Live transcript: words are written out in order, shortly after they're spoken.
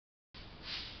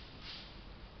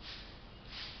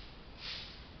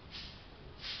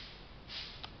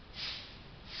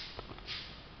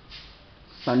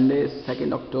Sunday,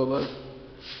 2nd October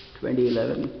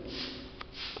 2011.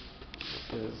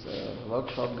 This is a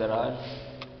workshop garage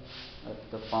at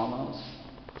the farmhouse.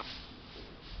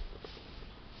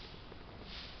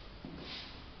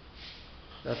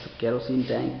 That's a kerosene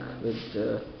tank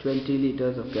with 20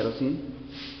 liters of kerosene.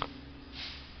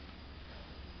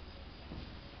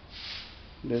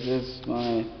 This is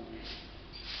my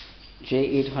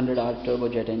J800R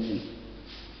Turbojet engine.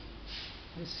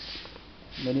 This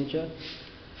miniature,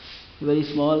 very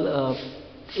small,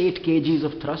 8 kgs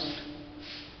of thrust,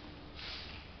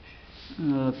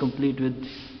 complete with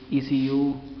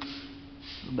ECU,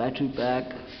 battery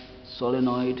pack,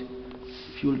 solenoid,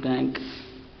 fuel tank,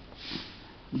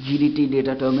 GDT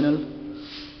data terminal.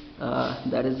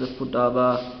 That is the Futaba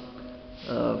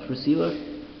receiver.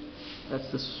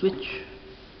 That's the switch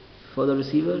for the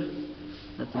receiver.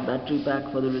 That's the battery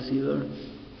pack for the receiver.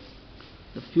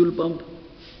 The fuel pump,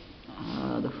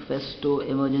 the Festo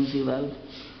emergency valve.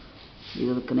 These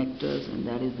are the connectors, and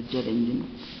that is the jet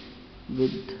engine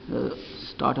with the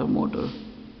starter motor,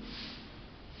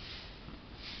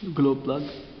 glow plug.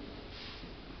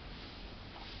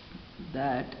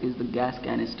 That is the gas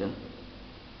canister.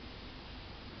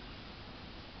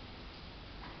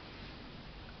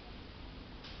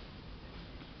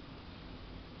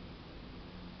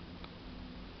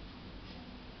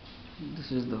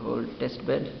 This is the whole test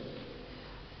bed.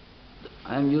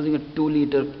 I am using a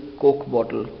 2-liter Coke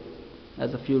bottle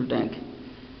as a fuel tank.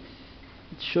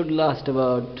 It should last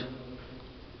about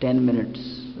 10 minutes,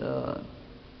 or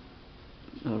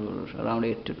around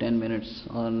 8 to 10 minutes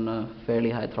on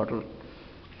fairly high throttle.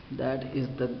 That is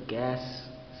the gas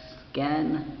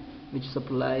can, which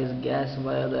supplies gas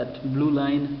via that blue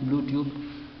tube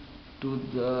to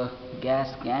the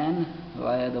gas can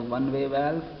via the one-way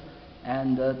valve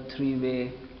and the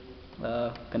 3-way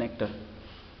connector.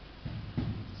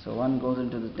 So one goes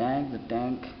into the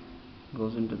tank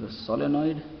goes into the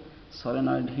solenoid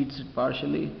heats it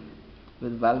partially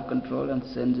with valve control and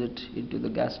sends it into the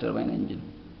gas turbine engine.